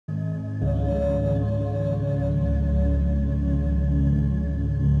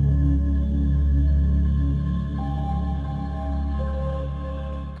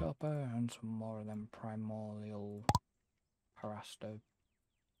more of them primordial parasta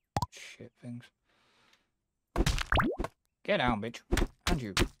shit things. Get down, bitch. And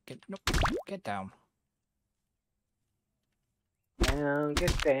you. Get down. Down,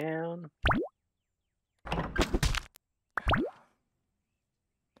 get down.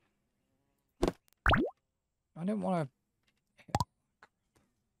 I didn't want to...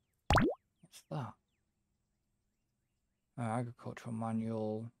 What's that? Agricultural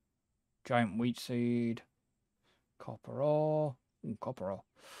manual. Giant wheat seed. Copper ore. Ooh, copper ore.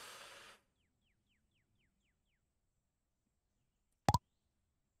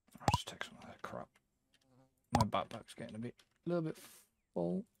 I'll just take some of that crap. My backpack's getting a little bit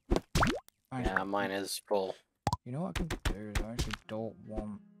full. Yeah, mine is full. You know what I can do is I actually don't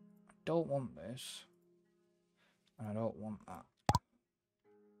want this. And I don't want that.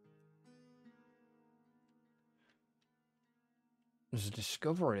 There's a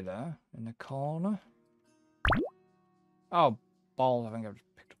discovery there in the corner. Oh, balls, I think I've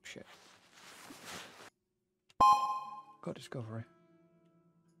just picked up shit. Got discovery.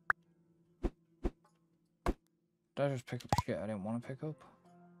 Did I just pick up shit I didn't want to pick up?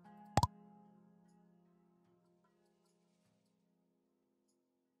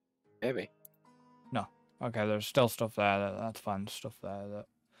 Maybe. No. Okay, there's still stuff there. That's fine. Stuff there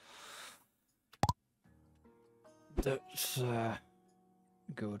that's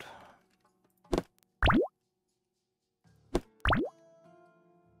good.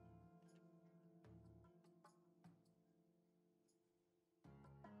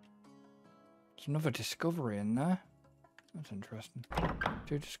 There's another discovery in there. That's interesting.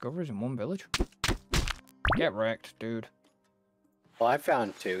 2 discoveries in 1 village. Get wrecked, dude. Well, I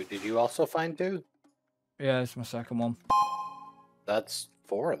found 2. Did you also find 2? Yeah, it's my second one. That's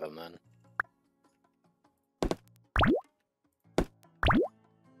 4 of them then.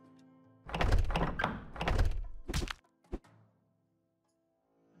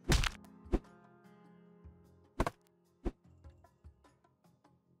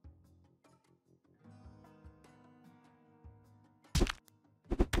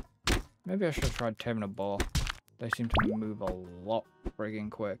 Maybe I should have tried taming a boar. They seem to move a lot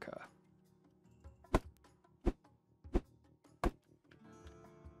friggin' quicker.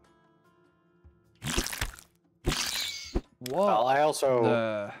 What? Well, I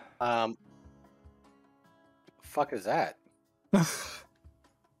also fuck is that? I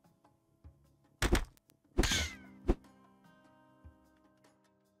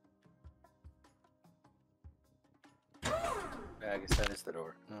guess that is the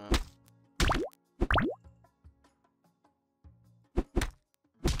door.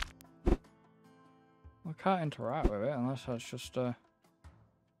 I can't interact with it unless that's just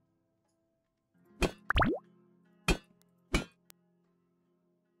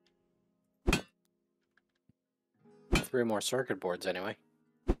 3 more circuit boards anyway.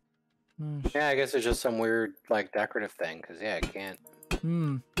 Nice. Yeah, I guess it's just some weird, like, decorative thing, because, yeah, I can't...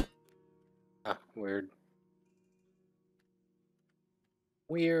 weird.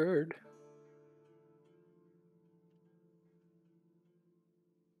 Weird.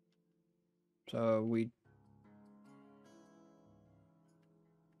 So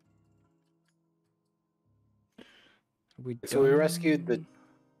So we rescued the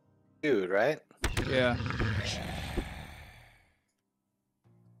dude, right? Yeah.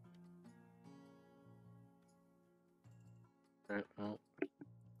 Right, well.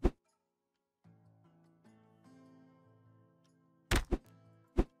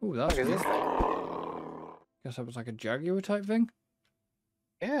 Ooh, that's Look at this cool. thing. Guess that was like a Jaguar type thing?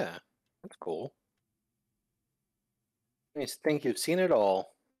 Yeah, that's cool. I think you've seen it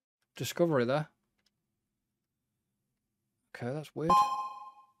all. Discovery there. Okay, that's weird.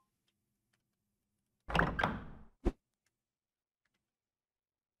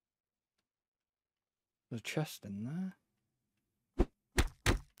 There's a chest in there.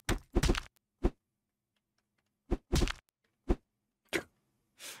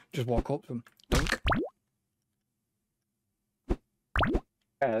 Just walk up to them. Dunk.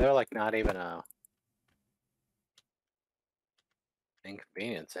 Yeah, they're like not even a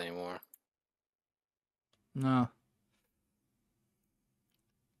inconvenience anymore. No.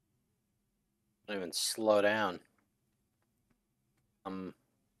 Don't even slow down. I'm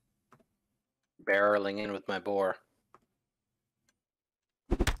barreling in with my boar.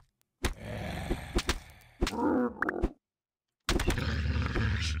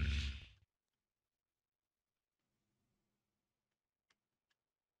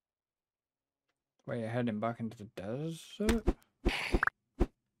 Wait, you're heading back into the desert?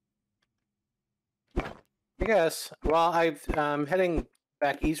 I guess. Well, I'm heading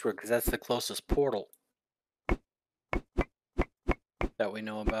back eastward because that's the closest portal that we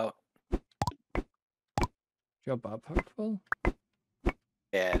know about. Is your backpack full?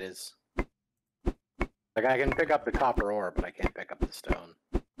 Yeah, it is. Like, I can pick up the copper ore, but I can't pick up the stone.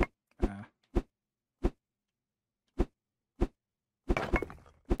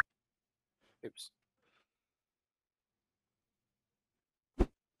 Oops.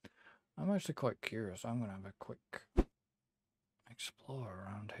 I'm actually quite curious. I'm gonna have a quick explore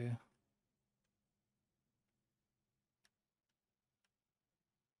around here.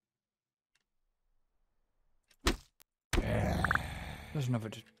 There's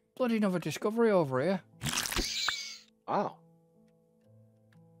another discovery over here. Wow.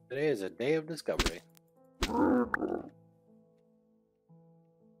 Today is a day of discovery.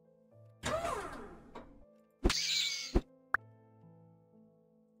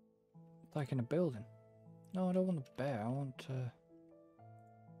 Like in a building. No, I don't want a bear. I want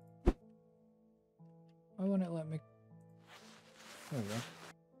why won't it let me? There we go.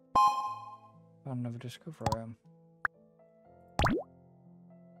 Found another discovery item.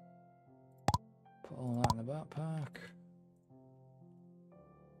 Put all that in the backpack.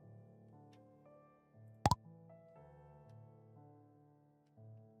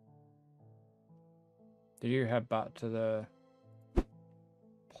 Did you head back to the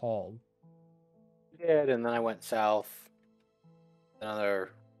Paul? I did, and then I went south.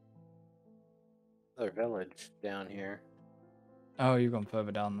 Another village down here. Oh, you've gone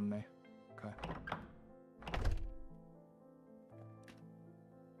further down than me. Okay.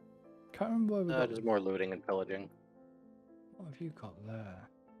 Can't remember where we got. Just more looting and pillaging. What have you got there?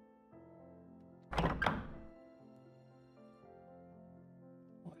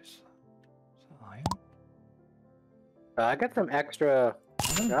 What is that? Is that iron? I got some extra.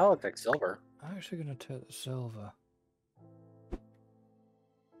 Oh, looks like silver. I'm actually gonna take the silver.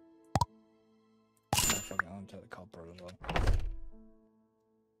 Oh, fuck it, I'm gonna take the copper as well.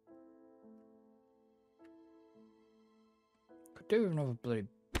 Could do with another bloody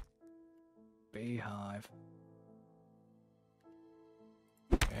beehive.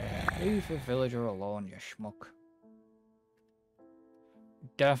 Leave the villager alone, you schmuck.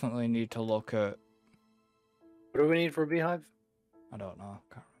 Definitely need to look at. What do we need for a beehive? I don't know,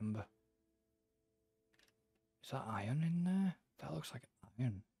 can't remember. Is that iron in there? That looks like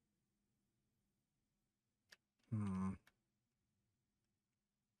iron.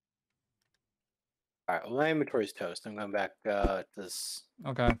 Alright, well, my inventory's toast. I'm going back to this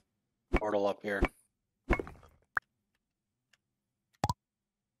Okay. portal up here.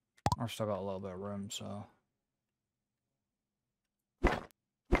 I've still got a little bit of room, so.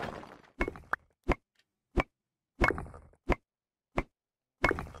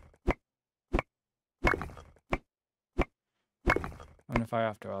 And if I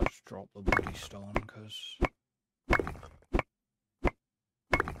have to, I'll just drop the bloody stone, because.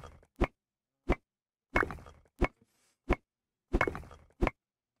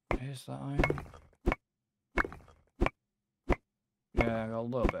 Is that iron? Yeah, I got a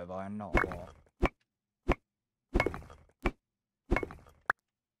little bit of iron, not a lot.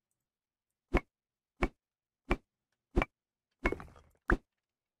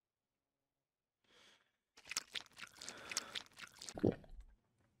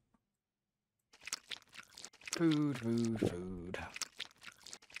 Food, food, food.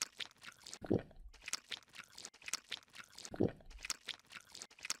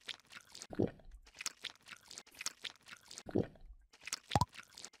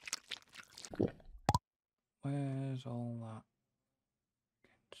 Where's all that?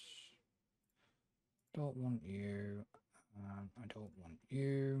 Don't want you. I don't want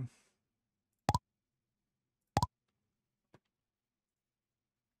you.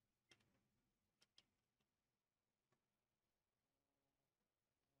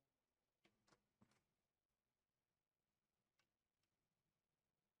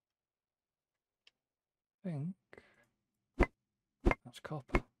 I think that's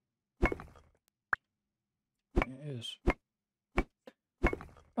copper. It is.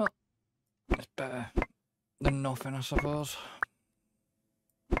 Well, it's better than nothing, I suppose.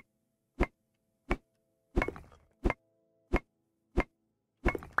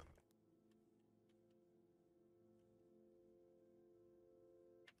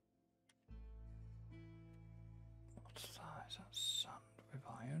 What's that? Is that sand with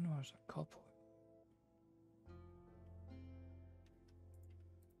iron or is it copper?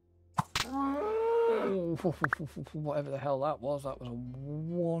 Oh, whatever the hell that was a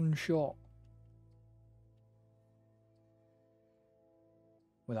one shot.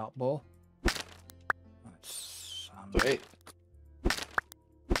 With that bow. That's sand. Wait.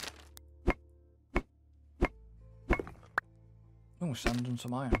 Oh, sand and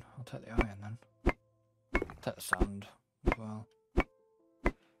some iron. I'll take the iron then. Take the sand as well.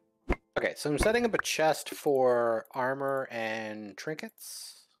 Okay, so I'm setting up a chest for armor and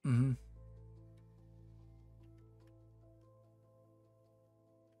trinkets. Mm-hmm.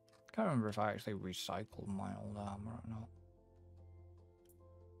 Can't remember if I actually recycled my old armor or not.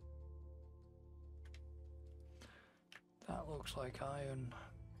 That looks like iron.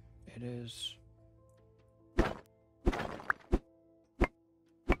 It is.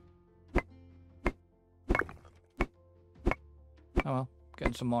 Oh well,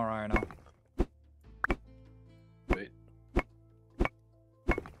 getting some more iron out. Wait.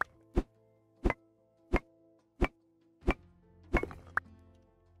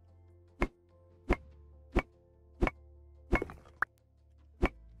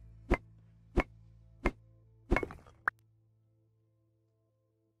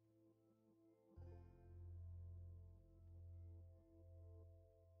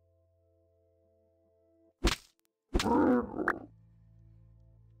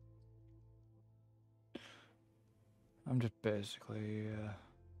 I'm just basically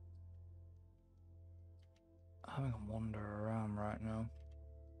having a wander around right now.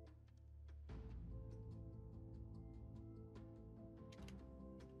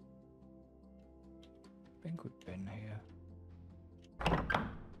 I think we've been here.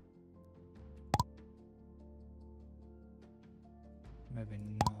 Maybe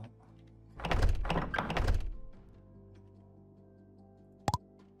not.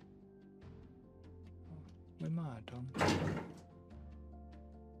 We might have done.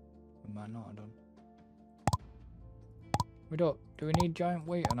 We might not have done. We don't. Do we need giant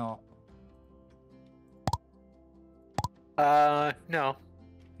wheat or not? No.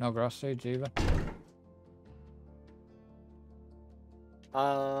 No grass seeds either.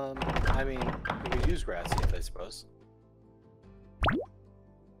 I mean, we could use grass seeds, I suppose.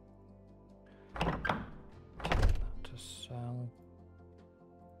 Take that to sell.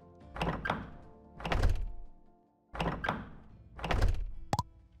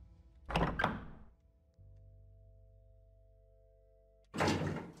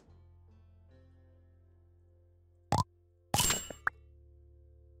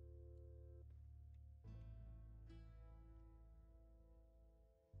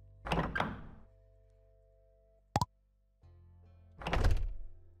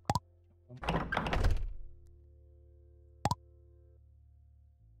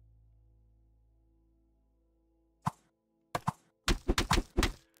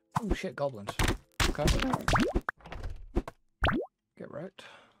 Oh shit, goblins. Okay. Get wrecked.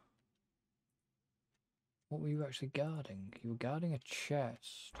 What were you actually guarding? You were guarding a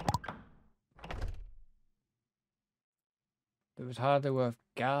chest. It was hardly worth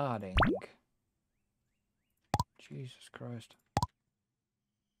guarding. Jesus Christ.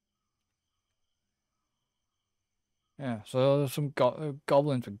 Yeah, so there's some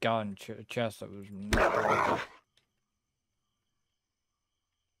goblins were guarding a chest that was not worth it.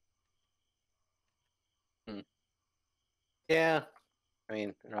 Yeah. I mean,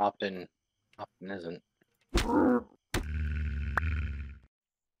 it often isn't.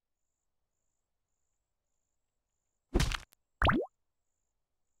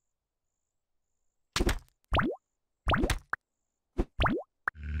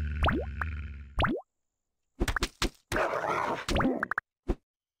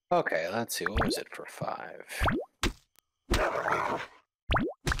 Okay, let's see. What was it for 5?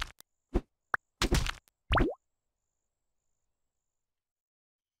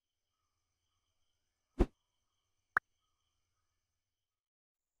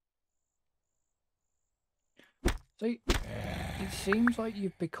 See, it seems like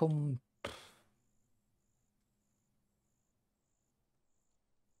you've become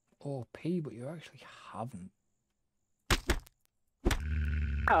OP, but you actually haven't.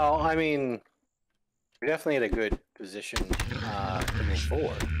 Oh, I mean, we're definitely in a good position to move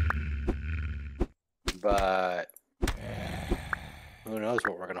forward. But who knows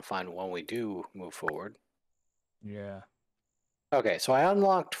what we're going to find when we do move forward. Yeah. Okay, so I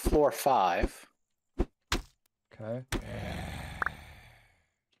unlocked floor 5. Okay.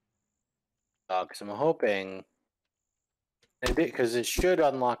 Because I'm hoping... Because it should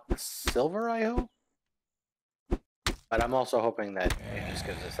unlock the silver, I hope? But I'm also hoping that it just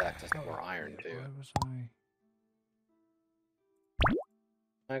gives us access to more iron, too. Where was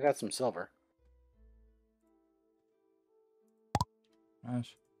I got some silver.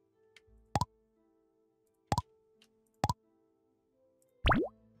 Nice.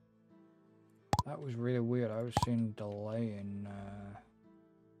 That was really weird. I was seeing delay in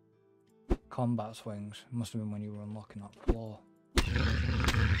combat swings. It must have been when you were unlocking that floor.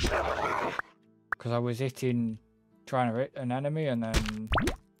 Because I was trying to hit an enemy, and then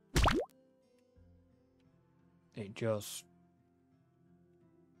it just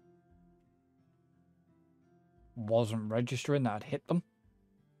wasn't registering that I'd hit them.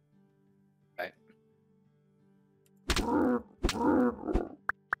 Right.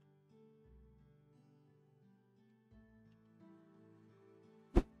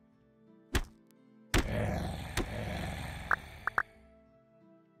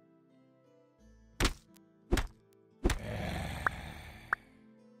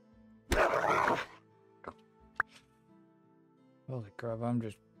 Holy crap, I'm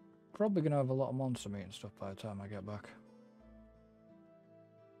just probably going to have a lot of monster meat and stuff by the time I get back.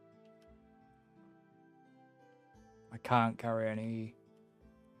 I can't carry any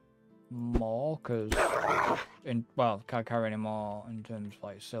more because, can't carry any more in terms of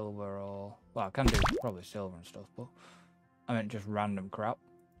like silver or, well, I can do probably silver and stuff, but I meant just random crap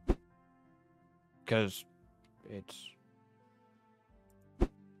because it's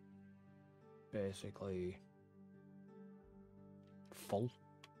basically full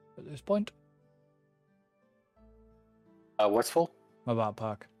at this point. What's full? My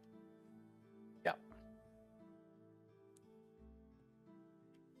backpack. Yeah.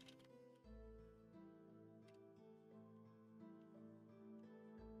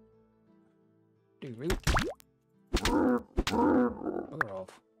 Do you really? Bugger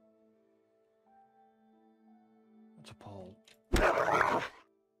off. That's a pole.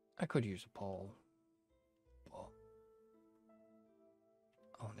 I could use a pole. But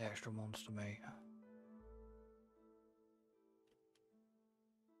I want the extra monster meat.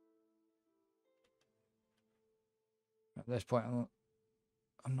 At this point,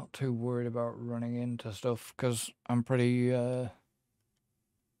 I'm not too worried about running into stuff because I'm pretty. You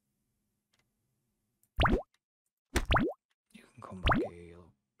can come back here, you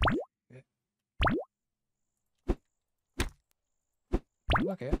little shit. Come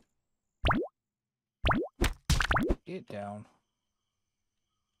back here. Get down.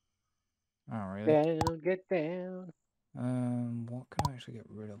 Oh, really? Down, get down. What can I actually get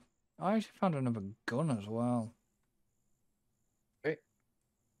rid of? I actually found another gun as well. Great.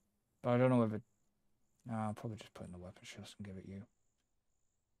 But I don't know if it... I'll probably just put it in the weapon chest and give it you.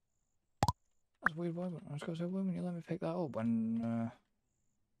 That's weird. I was going to say, why wouldn't you let me pick that up when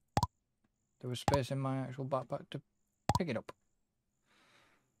there was space in my actual backpack to pick it up?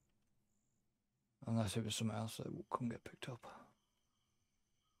 Unless it was something else that couldn't get picked up.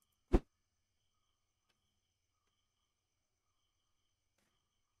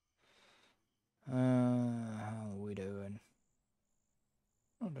 How are we doing?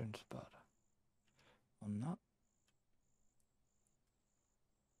 Not doing so bad. On that.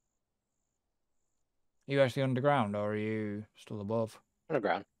 Are you actually underground or are you still above?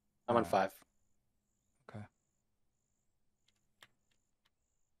 Underground. I'm on 5. Okay.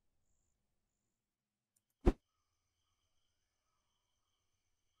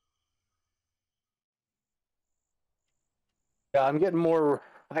 Yeah, I'm getting more.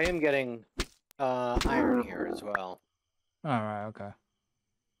 I am getting iron here as well. Alright, okay.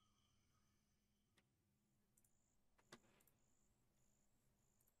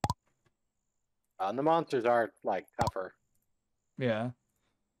 And the monsters are like tougher. Yeah.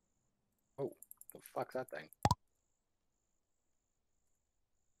 Oh, the fuck's that thing?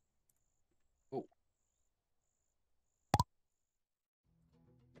 Oh.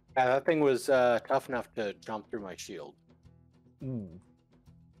 Yeah, that thing was tough enough to jump through my shield. Ooh.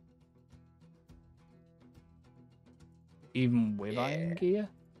 Even with iron gear?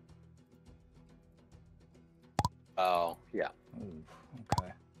 Oh, yeah. Ooh,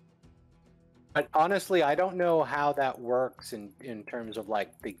 okay. But honestly, I don't know how that works in terms of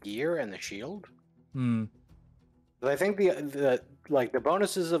like the gear and the shield. But I think the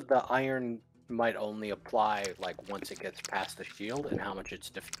bonuses of the iron might only apply like once it gets past the shield and how much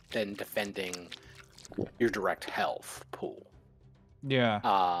it's then defending your direct health pool.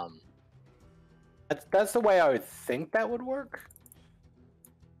 Yeah. That's the way I would think that would work.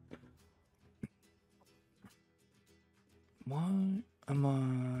 Why am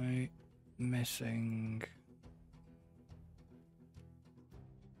I missing?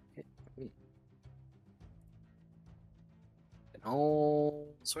 And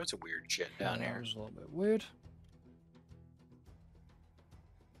all sorts of weird shit down That here. was a little bit weird.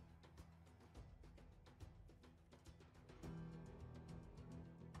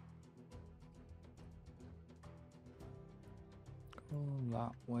 Go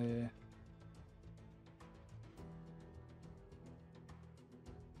that way.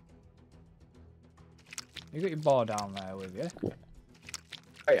 You got your bar down there with you?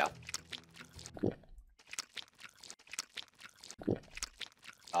 Oh yeah.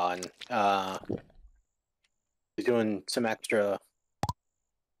 on. He's doing some extra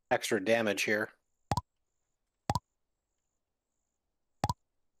damage here.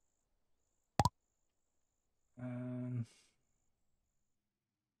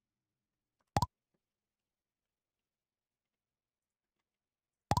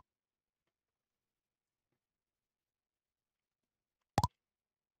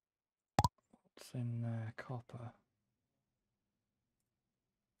 What's in copper?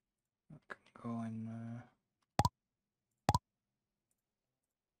 That can go in there.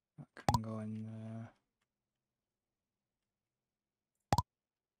 That can go in there.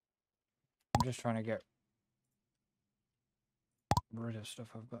 I'm just trying to get rid of stuff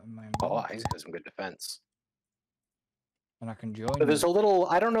I've got in my inventory. Oh, he's got some good defense. And I can join. So there's a little.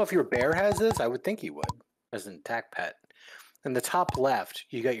 I don't know if your bear has this. I would think he would, as an attack pet. In the top left,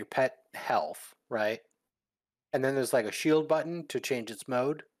 you got your pet health, right? And then there's like a shield button to change its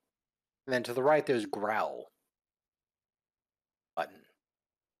mode. And then to the right, there's growl button.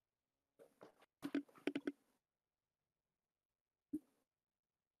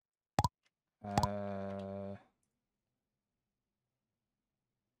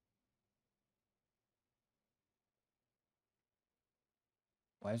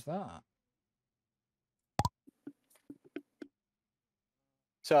 Where's that?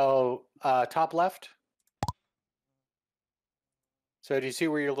 So top left. So do you see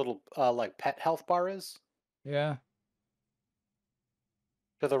where your little like pet health bar is? Yeah.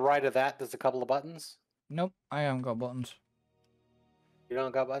 To the right of that, there's a couple of buttons. Nope, I haven't got buttons. You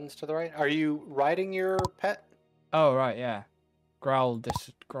don't got buttons to the right? Are you riding your pet? Oh, right, yeah. Growl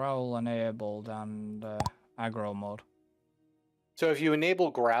enabled and aggro mode. So if you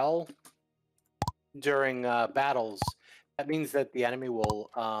enable growl during battles, that means that the enemy will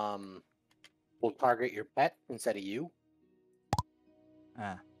target your pet instead of you.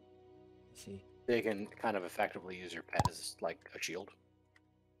 Ah, let's see. They can kind of effectively use your pet as like a shield.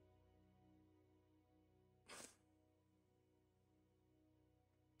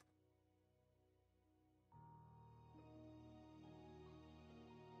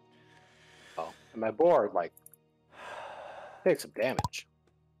 Oh, and my board like takes some damage.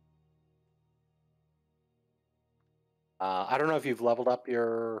 I don't know if you've leveled up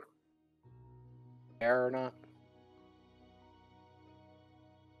your bear or not.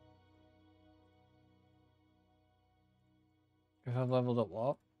 If I've leveled up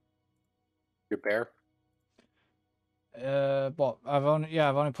what? Your bear. But I've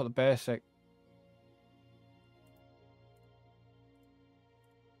only put the basic.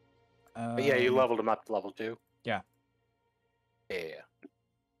 But yeah, you leveled him up to level 2. Yeah. Yeah.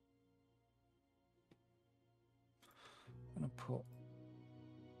 I'm gonna put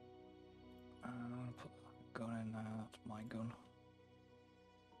that gun in there. That's my gun.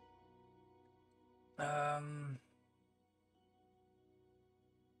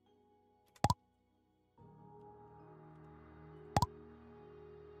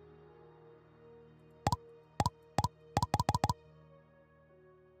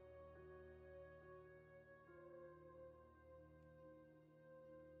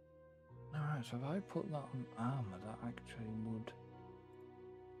 Alright, so if I put that on armor, that actually would.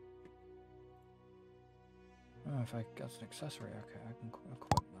 Oh, if I that's an accessory, okay, I can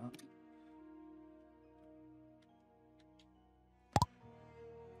equip that.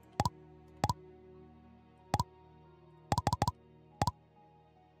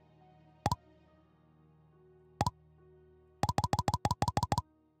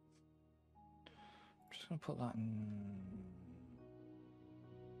 I'm just gonna put that in.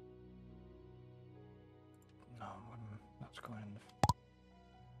 No, that's going in the.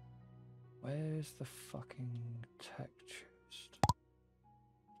 Where's the fucking tech chest?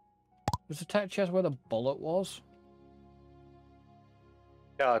 Was the tech chest where the bullet was?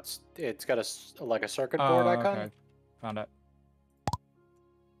 No, it's got like a circuit board icon. Okay. Found it.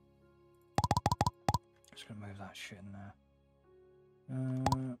 Just gonna move that shit in there.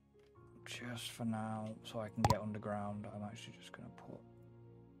 Just for now, so I can get underground. I'm actually just gonna put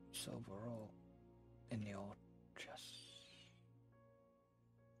silver ore in the ore chest.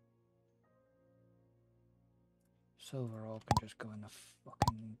 Silver ore can just go in the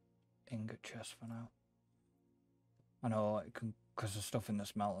fucking ingot chest for now. I know it can, because there's stuff in the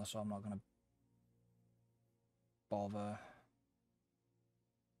smelter, so I'm not gonna bother.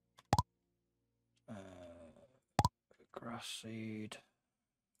 Grass seed.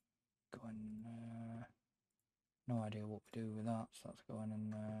 Go in there. No idea what we do with that, so that's going in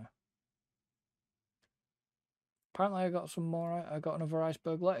there. Apparently I got some more, I got another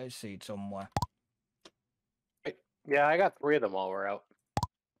iceberg lettuce seed somewhere. Yeah, I got 3 of them while we're out.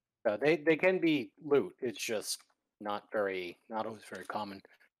 So they can be loot. It's just not always very common.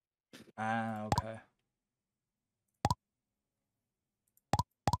 Ah, okay.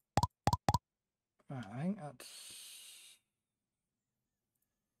 Right, I think that's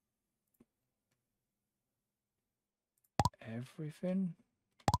everything.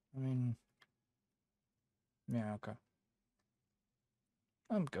 I mean, yeah, okay.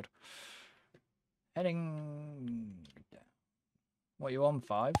 I'm good. Heading down. What, you on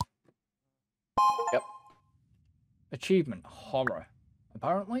 5? Yep. Achievement, horror.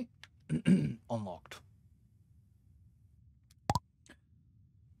 Apparently, unlocked.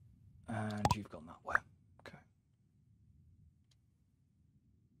 And you've gone that way. Okay.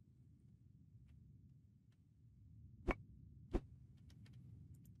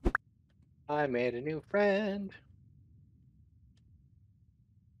 I made a new friend.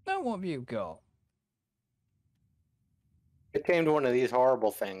 Now what have you got? It came to one of these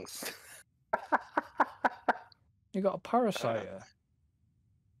horrible things. You got a parasite here.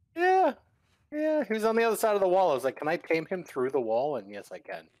 Yeah. Yeah, he was on the other side of the wall. I was like, can I tame him through the wall? And yes, I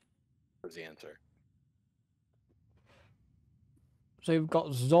can. Was the answer. So you've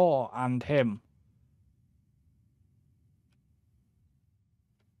got Zor and him.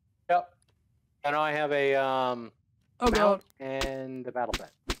 Yep. And I have a Oh mount god. and a battle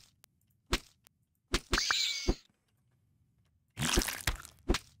pet.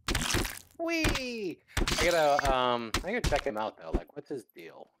 Whee! I gotta check him out though. Like, what's his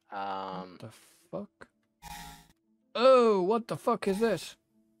deal? What the fuck? Oh, what the fuck is this?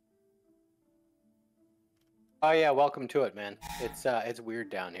 Oh yeah, welcome to it, man. It's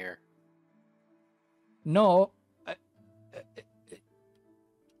weird down here. No. Do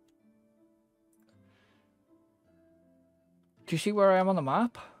you see where I am on the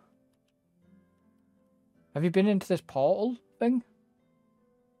map? Have you been into this portal thing?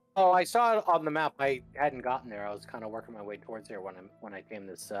 Oh, I saw it on the map. I hadn't gotten there. I was kind of working my way towards there when I tamed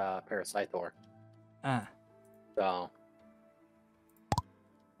this Parasithor. Ah. So.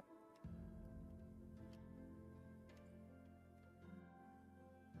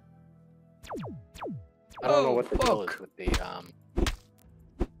 I don't know what the deal is with the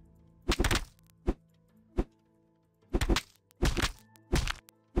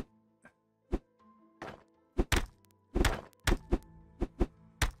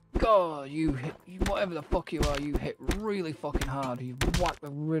God, you hit, whatever the fuck you are, you hit really fucking hard. You whacked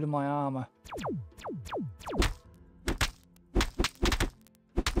rid of my armor.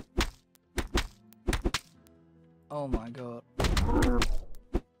 Oh my god.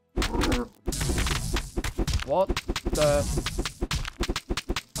 What the?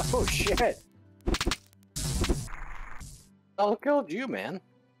 Oh shit! I killed you, man.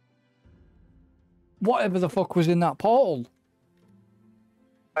 Whatever the fuck was in that portal?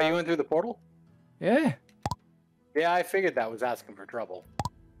 Oh, you went through the portal? Yeah. Yeah, I figured that was asking for trouble.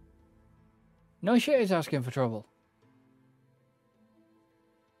 No shit is asking for trouble.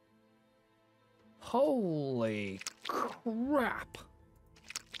 Holy crap.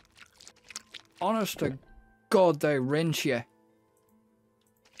 Honest to God, they rinse you.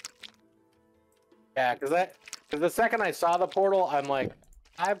 Yeah, because the second I saw the portal, I'm like,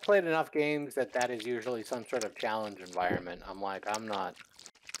 I've played enough games that is usually some sort of challenge environment. I'm like, I'm not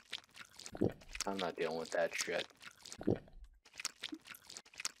dealing with that shit.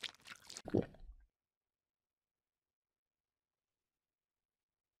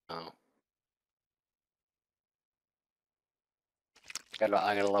 Oh.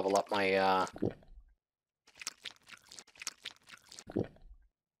 I gotta level up my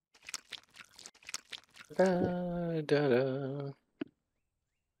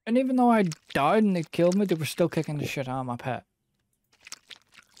And even though I died and they killed me, they were still kicking the shit out of my pet.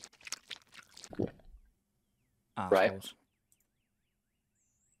 Right. Assholes.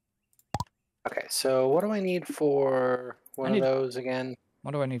 Okay, so what do I need for one of those again?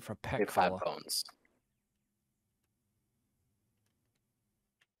 What do I need for a I pet need 5 collar? bones.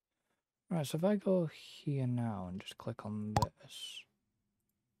 Right, so if I go here now and just click on this.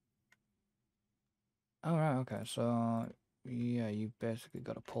 Oh, right, okay, so yeah, you basically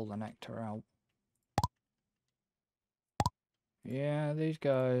got to pull the nectar out. Yeah, these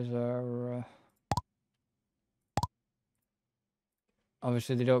guys are...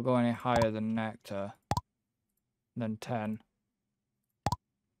 obviously, they don't go any higher than nectar, than 10.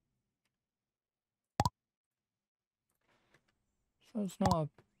 So it's not a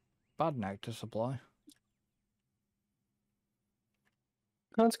bad nectar supply.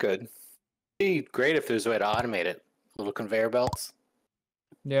 That's good. Be great if there's a way to automate it. Little conveyor belts.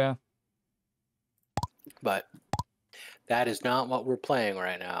 Yeah. But That is not what we're playing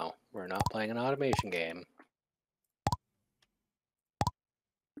right now. We're not playing an automation game.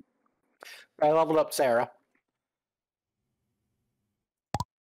 I leveled up Sarah.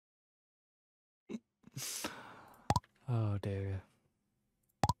 Oh dear.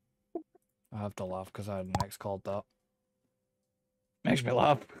 I have to laugh because I had an ex called that. Makes me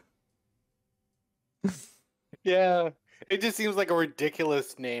laugh. Yeah. It just seems like a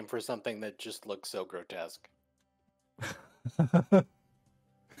ridiculous name for something that just looks so grotesque.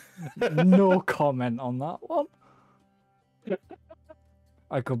 No comment on that one.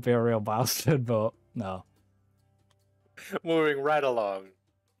 I could be a real bastard, but no. Moving right along.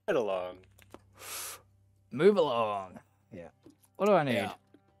 Right along. Move along. Yeah. What do I need? Yeah.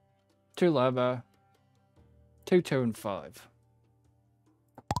 2 leather. 2, 2, and 5.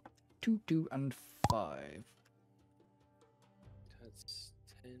 2, 2, and 5. That's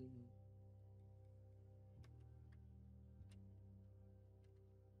 10.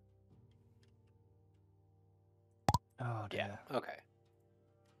 Oh dear. Yeah. Okay.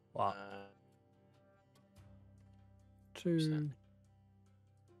 What? 2.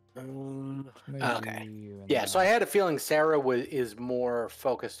 Okay. Yeah, so I had a feeling Sarah is more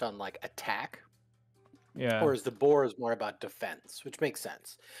focused on like attack, Yeah. whereas the boar is more about defense, which makes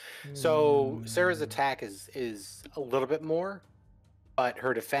sense. So Sarah's attack is a little bit more, but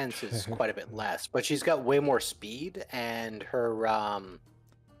her defense is quite a bit less. But she's got way more speed, and her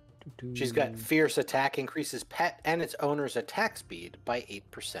she's got fierce attack, increases pet and its owner's attack speed by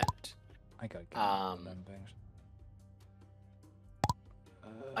 8%. I got them things.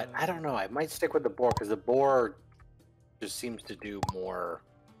 I don't know. I might stick with the boar because the boar just seems to do more.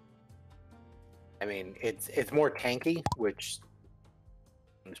 I mean, it's more tanky, which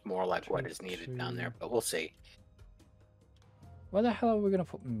seems more like what is needed down there. But we'll see. Where the hell are we gonna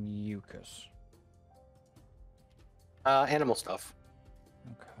put mucus? Animal stuff.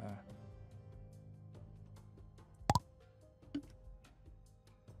 Okay.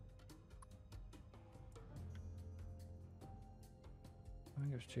 I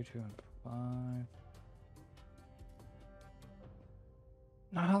think it's 2, 2, and 5.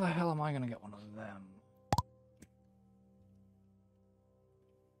 Now, how the hell am I gonna get one of them?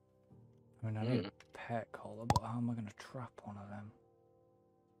 I mean, I need a pet collar, but how am I gonna trap one of them?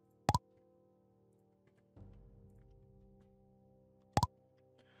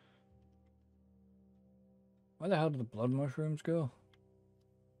 Where the hell did the blood mushrooms go?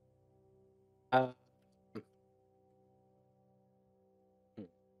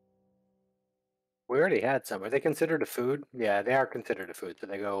 We already had some. Are they considered a food? Yeah, they are considered a food. So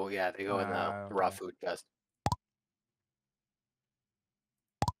they go. Yeah, they go in the Okay. raw food chest.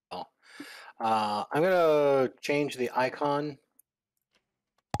 Oh, I'm gonna change the icon,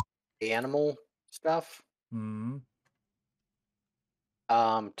 the animal stuff, to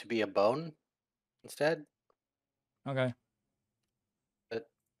be a bone instead. Okay. It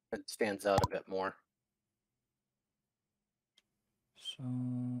stands out a bit more. So.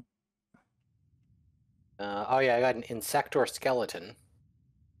 Oh yeah, I got an insector skeleton.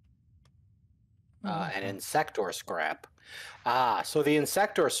 An insector scrap. So the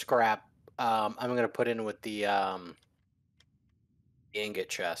insector scrap, I'm gonna put in with the ingot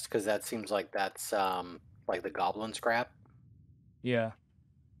chest because that seems like that's like the goblin scrap. Yeah.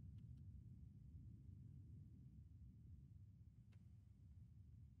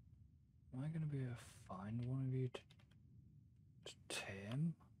 Am I gonna be able to find one of you to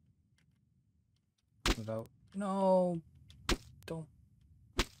tame? Without. No! Don't.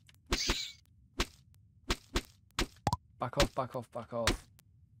 Back off, back off, back off.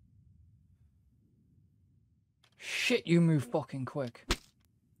 Shit, you move fucking quick.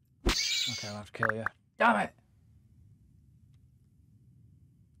 Okay, I'll have to kill you. Damn it!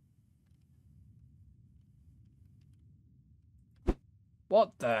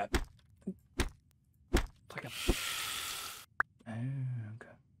 What the? It's like a... Oh,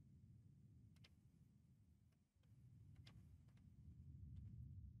 okay.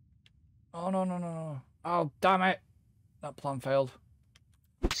 Oh, no, no, no, no. Oh, damn it! That plan failed.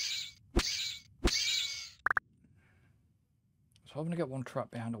 I was hoping to get one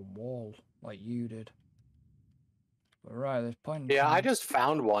trapped behind a wall, like you did. But right, there's point in Yeah, time. I just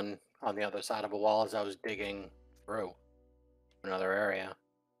found one on the other side of a wall as I was digging through another area.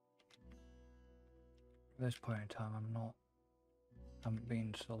 At this point in time, I'm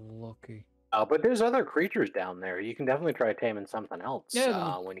being so lucky. But there's other creatures down there. You can definitely try taming something else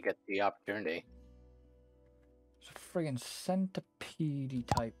when you get the opportunity. It's a friggin' centipede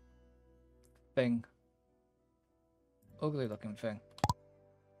type thing. Ugly looking thing.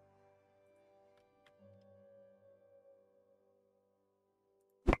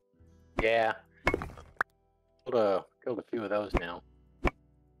 Yeah. Killed a few of those now.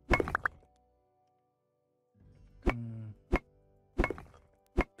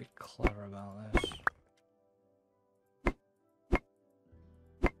 Be clever about this.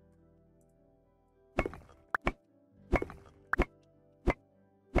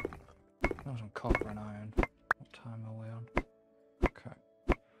 That was some copper and iron. What time are we on? Okay.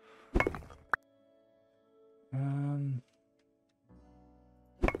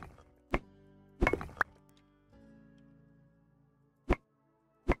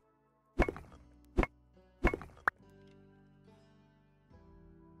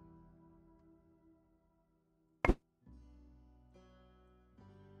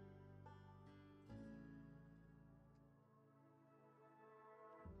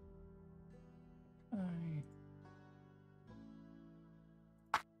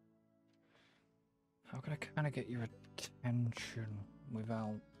 How can I kind of get your attention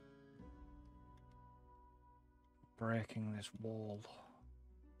without breaking this wall?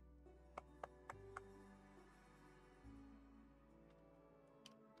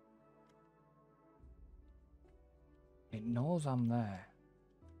 It knows I'm there.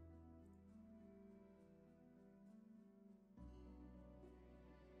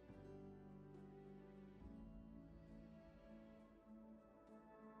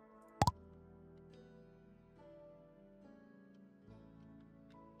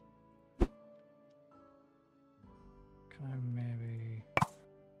 Can I maybe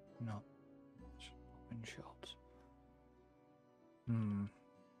not open shots?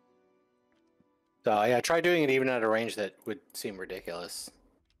 So yeah, try doing it even at a range that would seem ridiculous.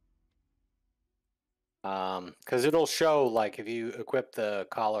 Because it'll show, like, if you equip the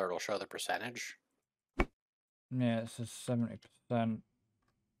collar, it'll show the percentage. Yeah, it says 70%.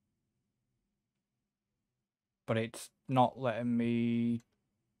 But it's not letting me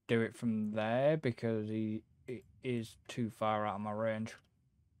do it from there because it is too far out of my range.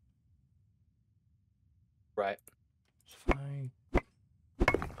 Right. It's fine.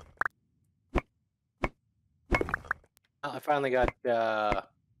 I finally got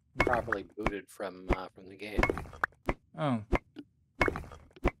properly booted from the game. Oh.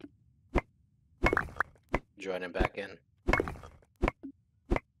 Joining back in.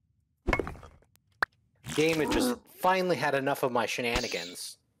 Game had just finally had enough of my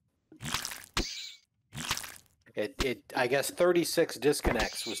shenanigans. I guess 36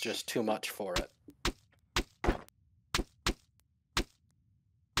 disconnects was just too much for it.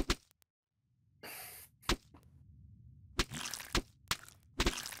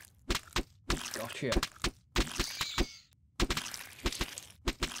 Gotcha.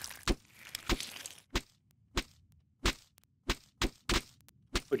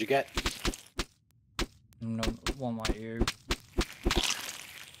 What'd you get? No one like you.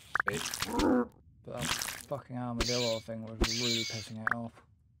 Wait. But that fucking armadillo thing was really pissing it off.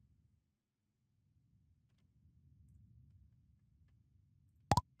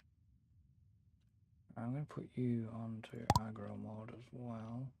 I'm going to put you onto aggro mode as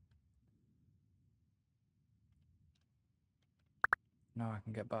well. Now I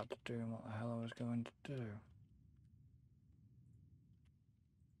can get back to doing what the hell I was going to do.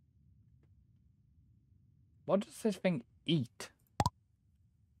 What does this thing eat?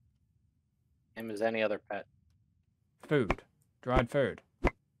 Same as any other pet. Food. Dried food.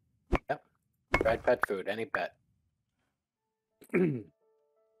 Yep. Dried pet food, any pet. If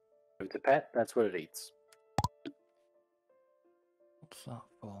it's a pet, that's what it eats. What's that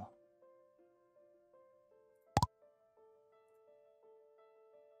for?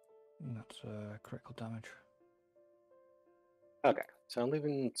 That's critical damage. Okay, so I'm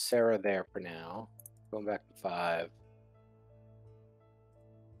leaving Sarah there for now. Going back to 5.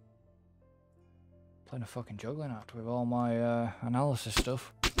 Playing a fucking juggling act with all my analysis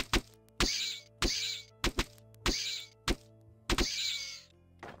stuff.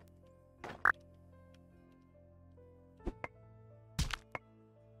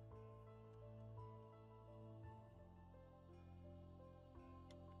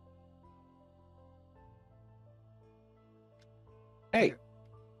 Hey,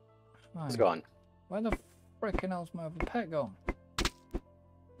 it's gone. Where the frickin' hell's my other pet gone? I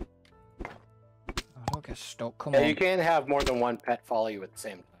don't get stuck, come on. You can't have more than one pet follow you at the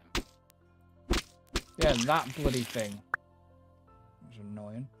same time. Yeah, that bloody thing. That was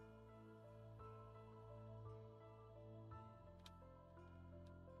annoying.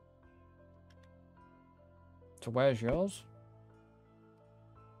 So where's yours?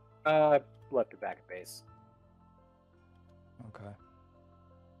 Left it back at base. Okay.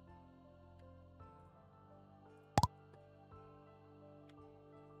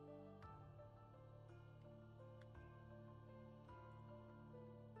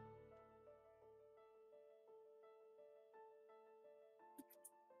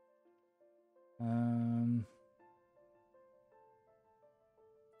 Um,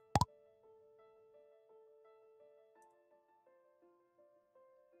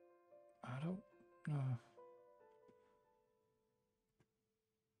 I don't know.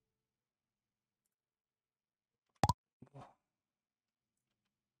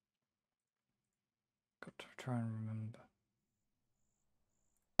 Got to try and remember.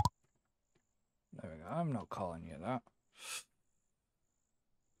 There we go. I'm not calling you that.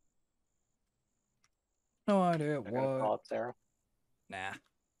 No idea I'm gonna what. call it Sarah. Nah.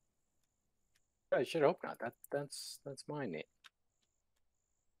 I should hope not. That's my name.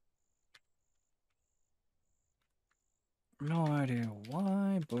 No idea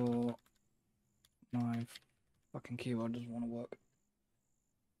why, but my fucking keyboard doesn't want to work.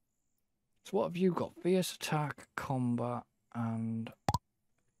 So what have you got? Fierce attack, combat, and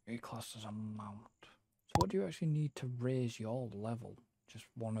your class as a mount. So what do you actually need to raise your level? Just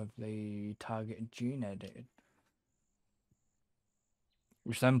one of the targeted gene edited.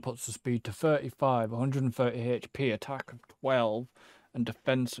 Which then puts the speed to 35, 130 HP, attack of 12, and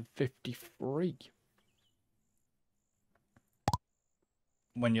defense of 53.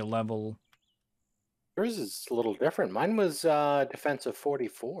 When you level... Yours is a little different. Mine was defense of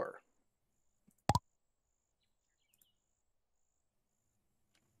 44.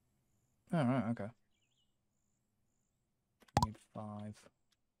 Oh, right, okay. Need 5.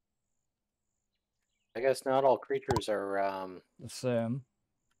 I guess not all creatures are The same.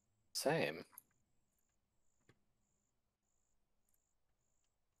 same.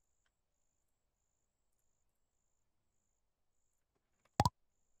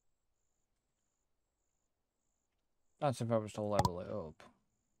 That's if I was to level it up.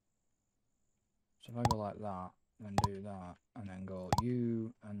 So if I go like that, then do that, and then go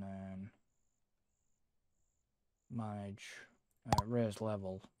U, and then manage, raise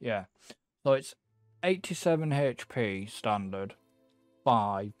level. Yeah. So it's 87 HP standard,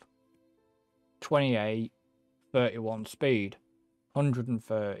 5, 28, 31 speed,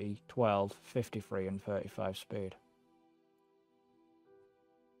 130, 12, 53, and 35 speed.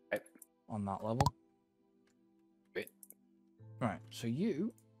 Right. On that level. Wait. Right, so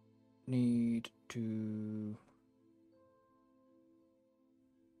you need to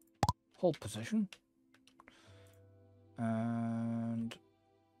hold position. And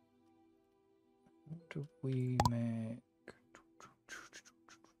what do we make?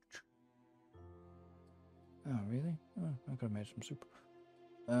 Oh, really? Oh, I could have made some soup.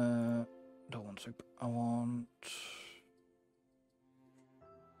 Don't want soup. I want...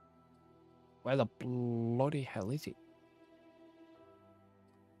 Where the bloody hell is it?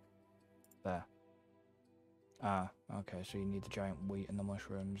 There. Ah, okay, so you need the giant wheat and the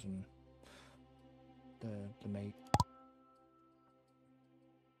mushrooms and the meat.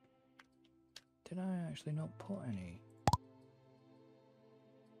 Did I actually not put any?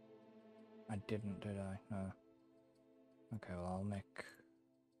 I didn't, did I? No. Okay, well, I'll nick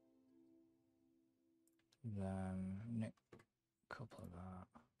them. Nick a couple of that.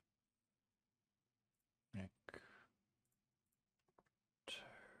 Nick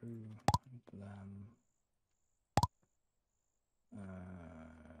 2 of them.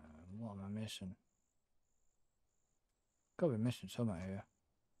 What am I missing? Gotta be missing something here.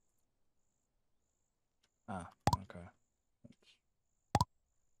 Ah, okay. It's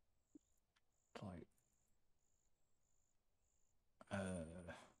like...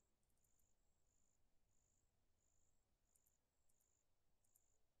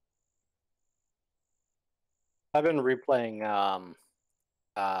 I've been replaying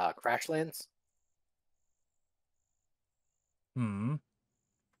Crashlands. Hmm.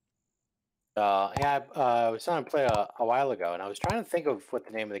 Yeah, I was trying to play a while ago, and I was trying to think of what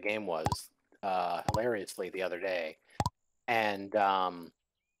the name of the game was hilariously the other day, and I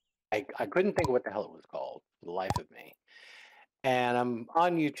couldn't think of what the hell it was called for the life of me. And I'm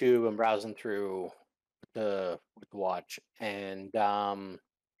on YouTube and browsing through the watch, and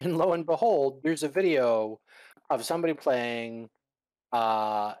and lo and behold, there's a video of somebody playing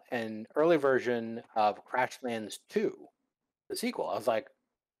an early version of Crashlands 2, the sequel. I was like,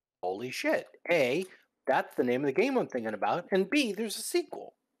 holy shit. A, that's the name of the game I'm thinking about. And B, there's a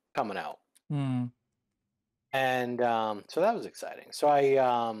sequel coming out. Hmm. And so that was exciting. So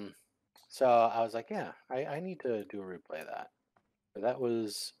so I was like, yeah, I need to do a replay of that. So that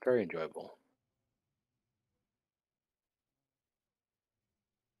was very enjoyable.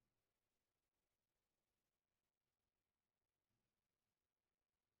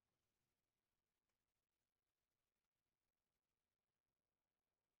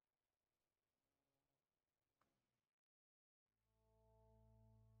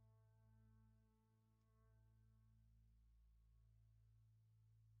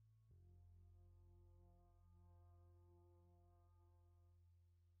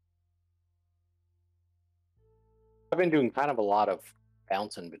 I've been doing kind of a lot of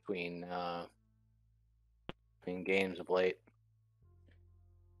bouncing between games of late.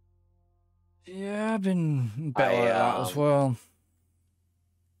 Yeah, I've been better at that as well.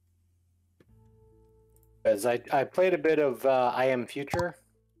 Because I played a bit of I Am Future.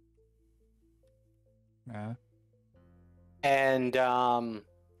 Yeah. And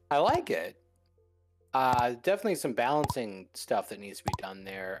I like it. Definitely some balancing stuff that needs to be done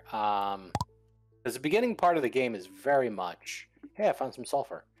there. Because the beginning part of the game is very much, hey, I found some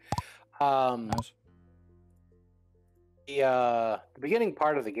sulfur. Nice. The beginning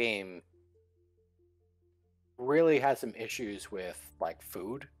part of the game really has some issues with like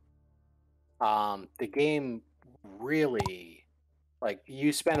food. The game really, like,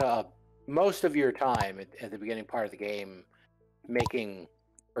 you spend most of your time at the beginning part of the game making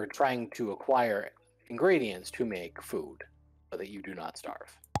or trying to acquire ingredients to make food so that you do not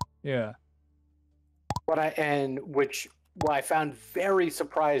starve. Yeah. What I found very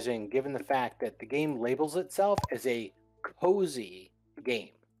surprising, given the fact that the game labels itself as a cozy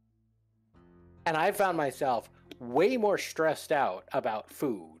game. And I found myself way more stressed out about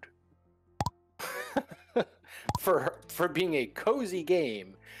food for being a cozy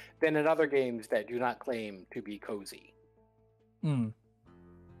game than in other games that do not claim to be cozy. Hmm.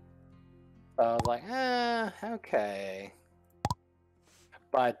 I was like, okay.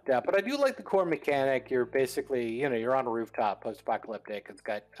 But I do like the core mechanic. You're basically, you're on a rooftop, post-apocalyptic. It's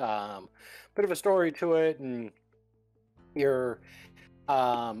got a bit of a story to it, and you're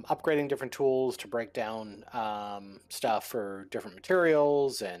upgrading different tools to break down stuff for different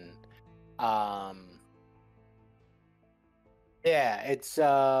materials, and yeah, it's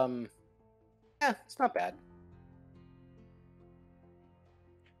not bad.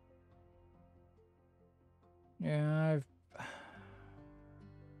 Yeah, I've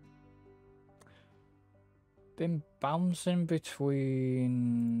been bouncing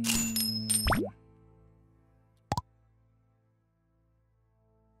between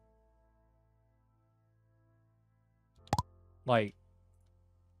like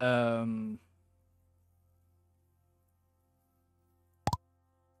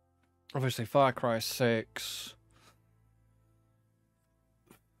obviously Far Cry 6,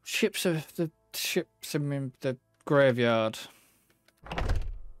 ships in the graveyard,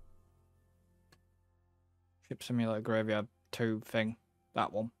 Ship Simulator Graveyard 2 thing,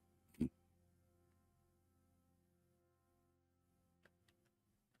 that one.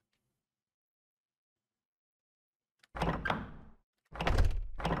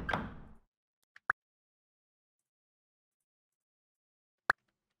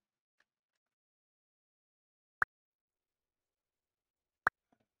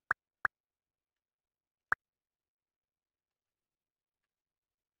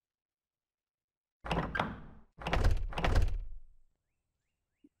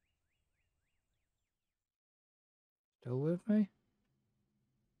 Still with me?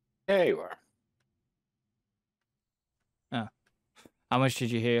 There you are. Ah. How much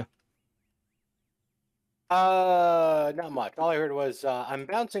did you hear? Not much. All I heard was I'm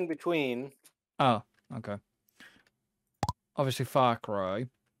bouncing between. Oh, okay. Obviously Far Cry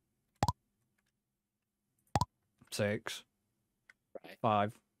 6. Right.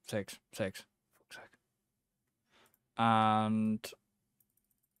 5, 6. Fuck's sake. And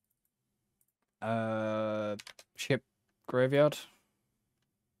Ship Graveyard.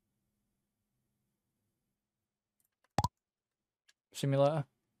 Simulator.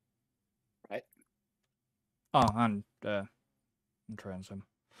 Right. Oh, and Train Sim.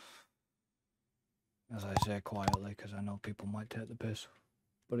 As I say quietly, because I know people might take the piss.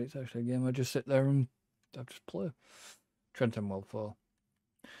 But it's actually a game I just sit there and I just play. Train Sim World 4.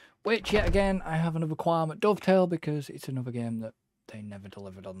 Which, yet again, I have another qualm at Dovetail, because it's another game that they never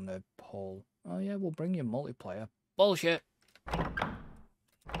delivered on the whole, oh yeah, we'll bring you multiplayer. Bullshit! That's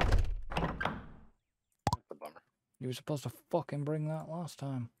a bummer. You were supposed to fucking bring that last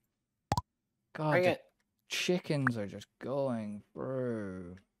time. God, Bring the it. chickens are just going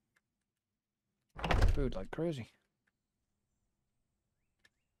through food like crazy.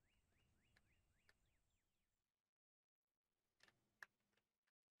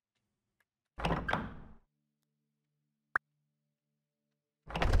 Okay,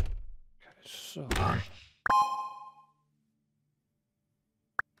 so...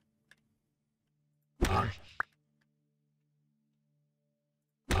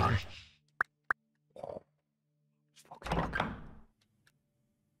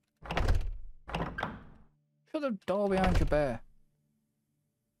 Shut the door behind you, bear.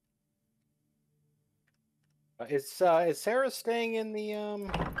 Is Sarah staying in the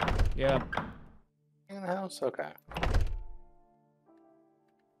Yeah. thing in the house? Okay.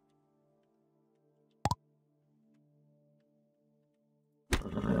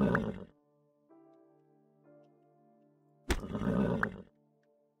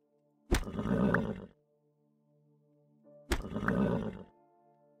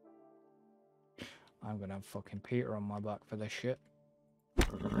 I'm gonna have fucking Peter on my back for this shit.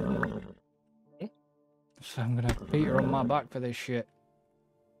 So I'm gonna have Peter on my back for this shit.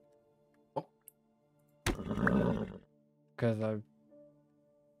 Because I...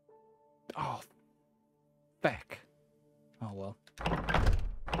 Oh, feck. Oh well.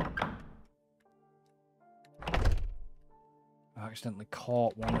 I accidentally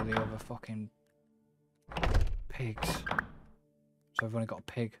caught one of the other fucking pigs. So I've only got a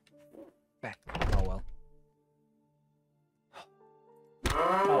pig. Feck. Oh well.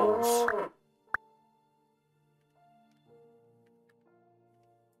 Balls.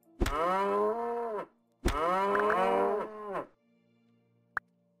 Oh,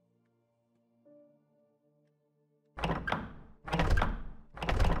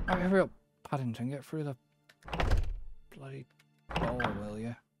 hurry up, Paddington, get through the bloody door, will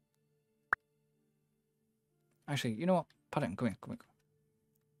you? Actually, you know what? Paddington, come here, come here.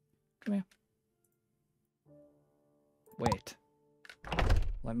 Come here. Wait.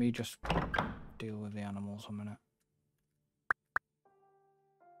 Let me just deal with the animals a minute.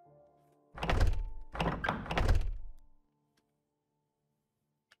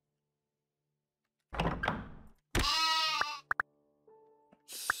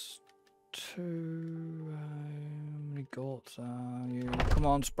 How many goats are you? Come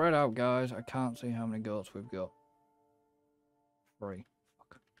on, spread out, guys. I can't see how many goats we've got. 3.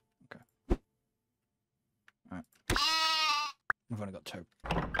 Fuck. Okay. Alright. We've only got 2.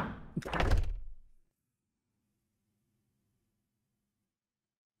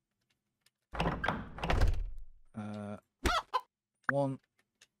 One.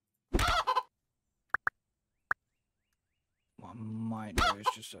 What I might do is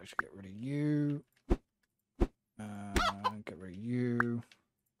just actually get rid of you. Get rid of you.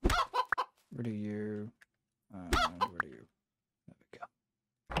 Rid of you. And rid of you. There we go.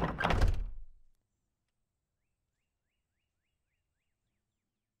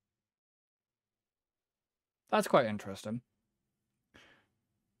 That's quite interesting.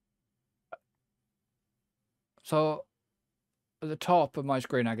 So, at the top of my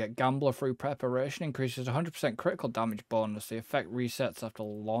screen, I get Gambler through preparation increases 100% critical damage bonus. The effect resets after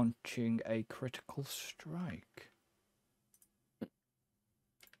launching a critical strike.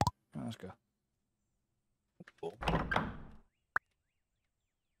 Right, let's go. Cool.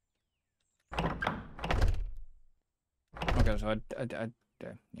 Okay, so I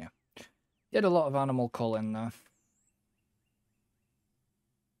yeah, did a lot of animal culling there.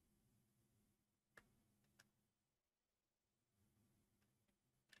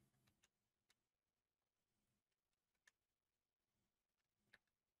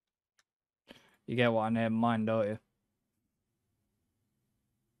 You get what I named mine, don't you?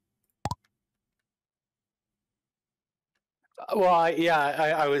 Well,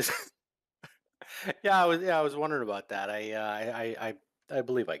 I was, I was wondering about that. I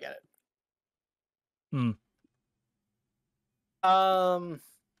believe I get it. Hmm. Um.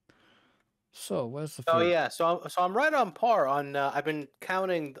 So where's the food? Oh yeah, so I'm right on par on. I've been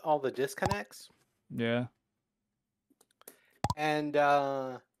counting all the disconnects. Yeah. And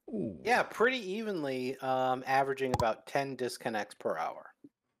Ooh. yeah, pretty evenly, averaging about 10 disconnects per hour.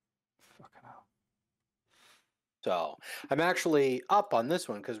 Fucking hell. So I'm actually up on this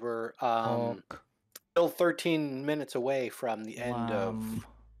one because we're Pork, still 13 minutes away from the end of. lamb.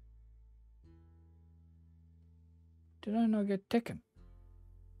 Did I not get chicken?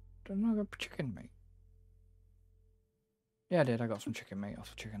 Did I not get chicken meat? Yeah, I did. I got some chicken meat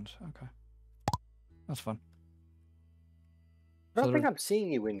off the chickens. Okay. That's fun. I don't So think I'm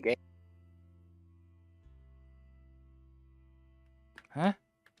seeing you in game. Huh?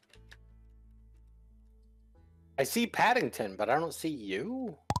 I see Paddington, but I don't see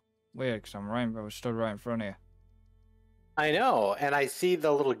you. Weird, because I was stood right in front of you. I know, and I see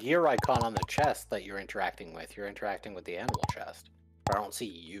the little gear icon on the chest that you're interacting with. You're interacting with the animal chest, but I don't see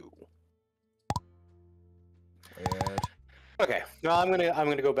you. Weird. Okay, no, I'm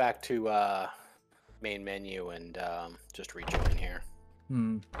gonna go back to main menu and just rejoin here.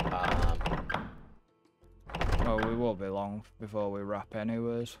 Hmm. Well, we won't be long before we wrap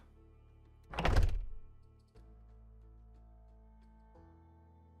anyways.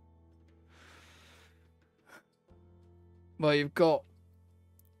 Well, you've got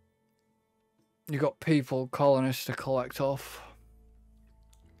people, colonists to collect off.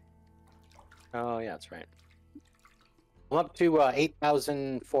 Oh, yeah, that's right. I'm up to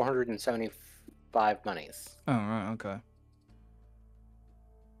 8,475 monies. Oh, right, okay.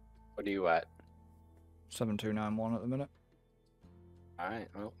 What are you at? 7291 at the minute. Alright,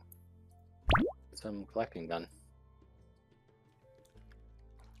 well. Get some collecting done.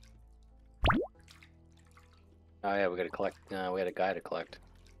 Oh, yeah, we gotta collect. We had a guy to collect.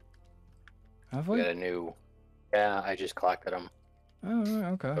 Have We we? got a new. Yeah, I just collected him. Oh,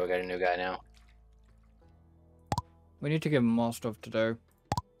 right, okay. So we got a new guy now. We need to give him more stuff to do.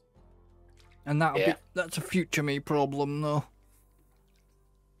 And that's a future me problem, though.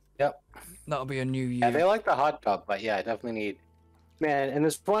 Yep. That'll be a new year. Yeah, they like the hot tub, but yeah, I definitely need. Man, and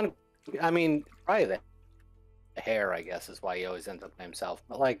this one, I mean, probably the hair, I guess, is why he always ends up by himself.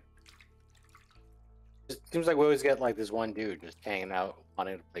 But like, it seems like we always get like this one dude just hanging out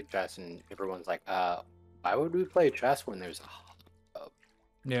wanting to play chess, and everyone's like, why would we play chess when there's a hot tub?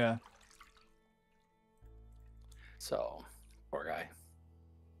 Yeah. So, poor guy.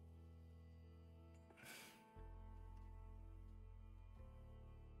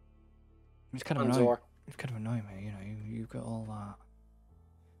 It's kind of annoying. It's kind of annoying, me. You know, you've got all that.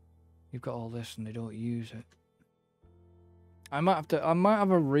 You've got all this, and they don't use it. I might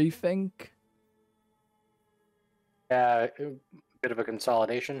have a rethink. Yeah, a bit of a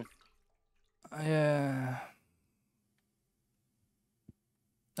consolidation. Yeah.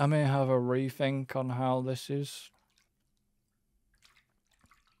 I may have a rethink on how this is.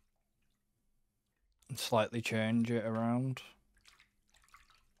 And slightly change it around.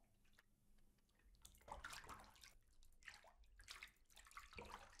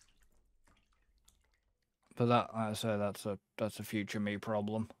 But that, like I say, that's a future me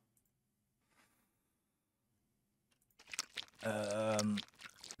problem.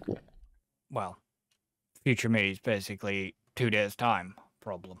 Well, future me is basically 2 days time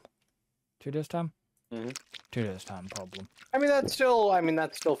problem. 2 days time? 2 days time problem. I mean, that's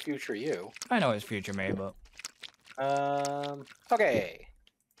still future you. I know it's future me, but okay.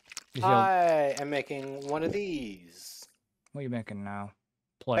 I am making one of these. What are you making now?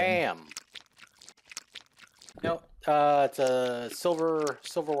 Bam. No, it's a silver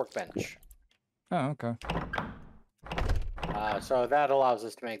workbench. Oh, okay. So that allows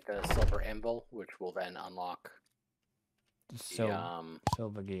us to make the silver emblem, which will then unlock the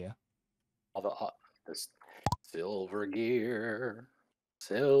silver gear. All the silver gear.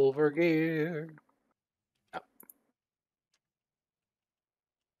 Silver gear. Oh.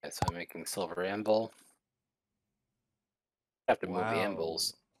 Okay, so I'm making silver emblem. I have to move the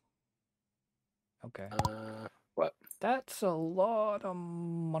emblems. Okay. What? That's a lot of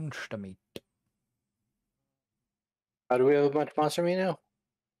monster meat. How do we have a bunch of monster meat now?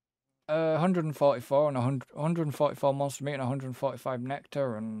 144 and 144 monster meat and 145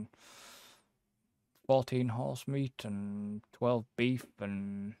 nectar and 14 horse meat and 12 beef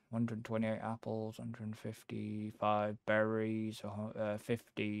and 128 apples, 155 berries,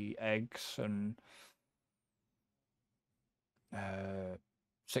 50 eggs and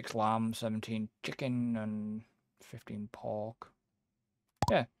 6 lamb, 17 chicken and 15 pork.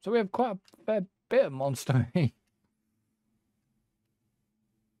 Yeah, so we have quite a fair bit of monster meat.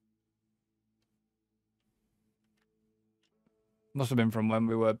 Must have been from when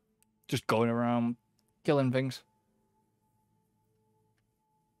we were just going around killing things.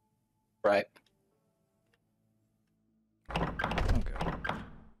 Right. Okay.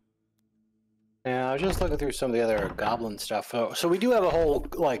 Yeah, I was just looking through some of the other goblin stuff. So we do have a whole,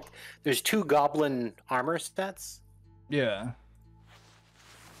 like, there's 2 goblin armor sets. Yeah.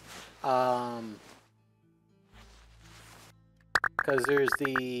 Because there's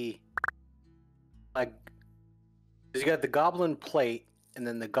the, like, you got the goblin plate and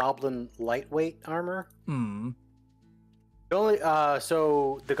then the goblin lightweight armor.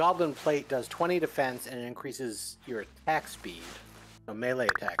 So the goblin plate does 20 defense and it increases your attack speed, so melee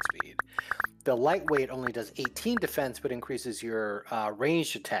attack speed. The lightweight only does 18 defense but increases your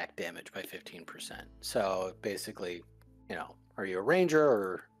ranged attack damage by 15%. So basically, you know, are you a ranger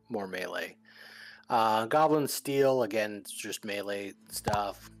or more melee? Goblin steel, again, it's just melee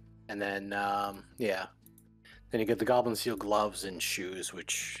stuff. And then, yeah. Then you get the goblin steel gloves and shoes,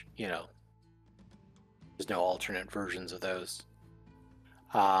 which, you know, there's no alternate versions of those.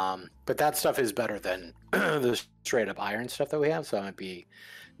 But that stuff is better than the straight up iron stuff that we have. So that might be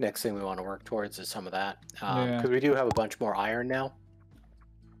next thing we want to work towards is some of that. Because we do have a bunch more iron now.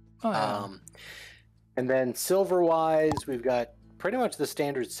 Oh, yeah. And then silver wise, we've got pretty much the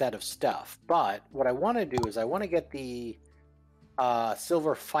standard set of stuff. But what I want to do is I want to get the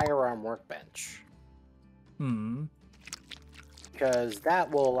silver firearm workbench. because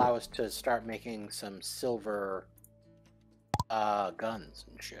that will allow us to start making some silver guns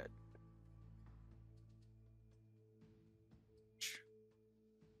and shit.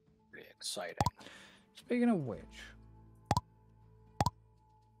 Pretty exciting. Speaking of which,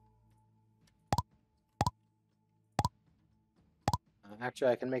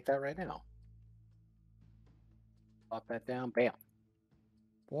 actually, I can make that right now. Pop that down. Bam.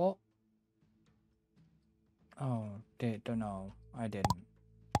 what? Oh, don't know. I didn't.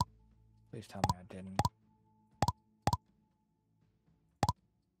 Please tell me I didn't.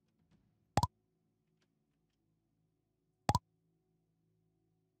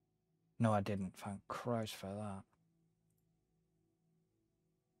 No, I didn't. Thank Christ for that.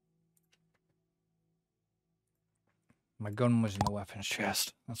 My gun was in the weapons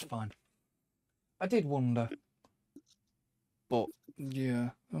chest. That's fine. I did wonder. But,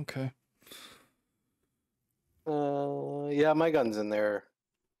 yeah, okay. Yeah, my gun's in there.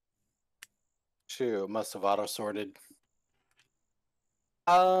 Too. Must have auto-sorted.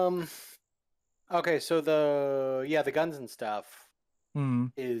 Okay, so the guns and stuff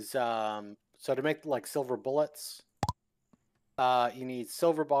is so to make like silver bullets, you need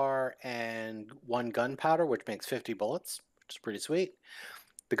silver bar and 1 gunpowder, which makes 50 bullets, which is pretty sweet.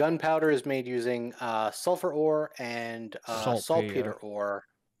 The gunpowder is made using sulfur ore and saltpeter ore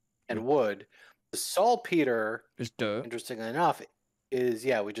and wood. The saltpeter is dirt. Interestingly enough, is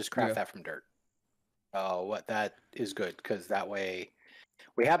we just craft that from dirt. Oh, what that is good because that way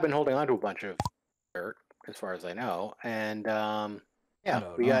we have been holding on to a bunch of dirt, as far as I know, and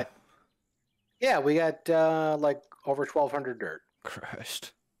we got like over 1,200 dirt.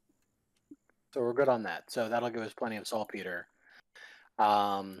 Christ. So we're good on that. So that'll give us plenty of saltpeter.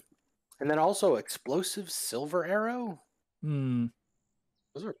 And then also explosive silver arrow.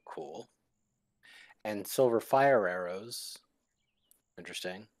 Those are cool. And silver fire arrows.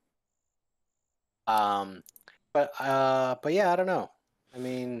 Interesting. But yeah, I don't know. I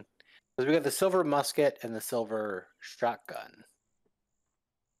mean, because we got the silver musket and the silver shotgun.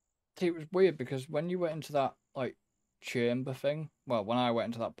 See, it was weird because when you went into that like chamber thing, well, when I went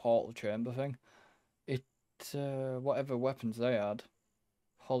into that portal chamber thing, it whatever weapons they had,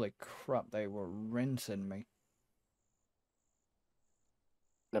 holy crap, they were rinsing me.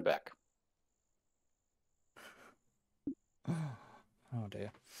 Nebek. Oh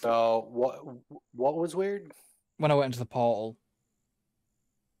dear. So what was weird? When I went into the portal.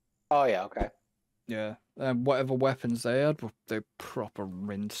 Oh yeah, okay. Yeah, whatever weapons they had, they proper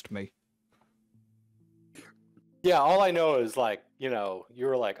rinsed me. Yeah, all I know is like, you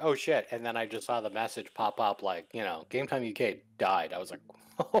were like, oh shit, and then I just saw the message pop up like, GametimeUK died. I was like,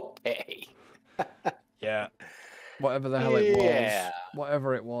 okay. Yeah. Whatever the hell it was,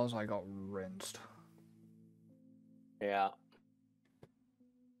 whatever it was, I got rinsed. Yeah.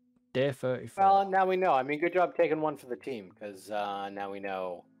 Day 34. Well, now we know. I mean, good job taking one for the team, because now we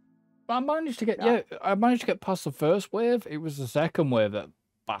know. I managed to get I managed to get past the first wave. It was the second wave that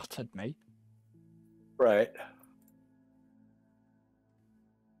battered me. Right.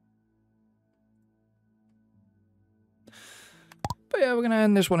 But yeah, we're gonna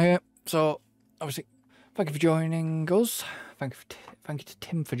end this one here. So obviously, thank you for joining us. Thank you to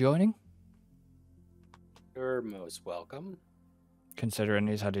Tim for joining. You're most welcome. Considering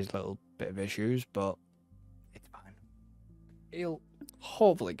he's had his little bit of issues, but it's fine. He'll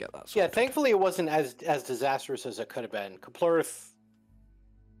hopefully get that sorted. Yeah, thankfully it wasn't as disastrous as it could have been. KEPLERTH,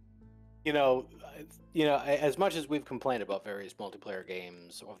 as much as we've complained about various multiplayer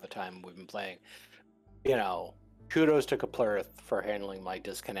games over the time we've been playing, kudos to KEPLERTH for handling my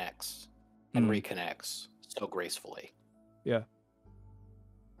disconnects and reconnects so gracefully. Yeah.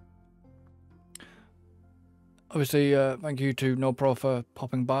 Obviously, thank you to NoPro for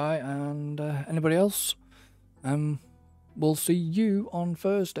popping by, and anybody else. We'll see you on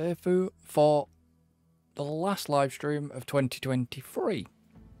Thursday for the last live stream of 2023.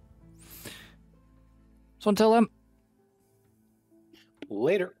 So until then.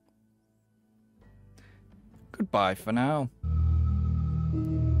 Later. Goodbye for now.